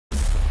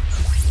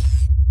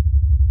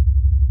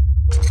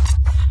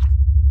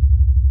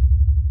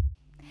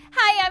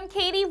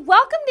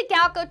to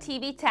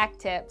GalcoTV Tech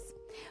Tips.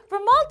 For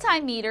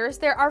multimeters,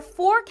 there are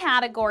 4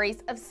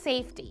 categories of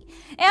safety,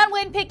 and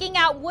when picking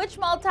out which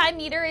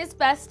multimeter is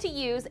best to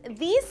use,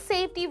 these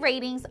safety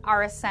ratings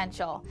are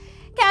essential.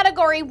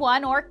 Category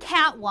 1 or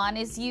Cat 1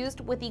 is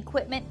used with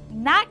equipment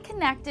not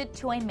connected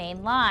to a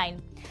main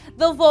line.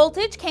 The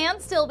voltage can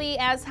still be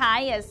as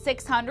high as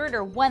 600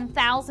 or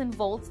 1000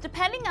 volts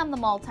depending on the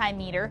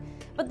multimeter,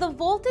 but the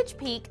voltage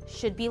peak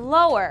should be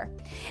lower.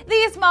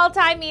 These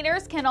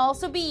multimeters can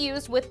also be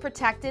used with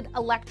protected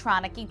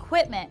electronic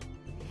equipment.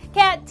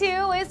 Cat 2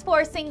 is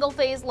for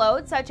single-phase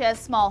loads such as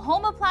small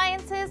home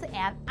appliances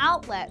and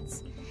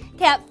outlets.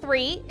 Cat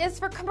 3 is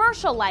for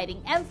commercial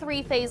lighting and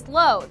 3-phase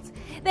loads.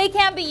 They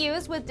can be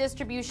used with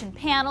distribution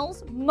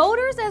panels,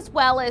 motors, as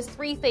well as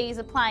 3-phase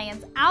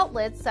appliance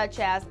outlets such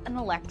as an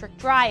electric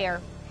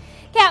dryer.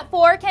 Cat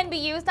 4 can be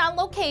used on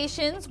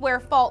locations where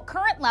fault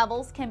current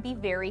levels can be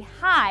very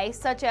high,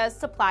 such as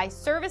supply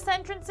service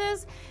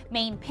entrances,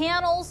 main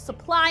panels,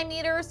 supply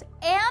meters,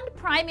 and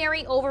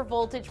primary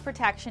overvoltage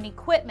protection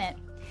equipment.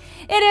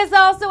 It is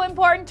also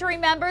important to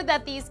remember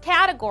that these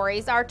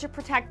categories are to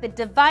protect the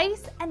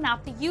device and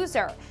not the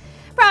user.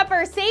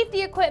 Proper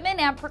safety equipment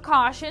and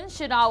precautions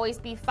should always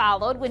be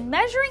followed when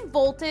measuring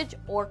voltage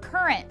or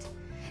current.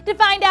 To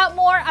find out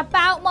more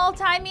about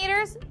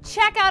multimeters,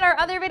 check out our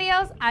other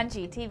videos on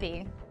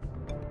GTV.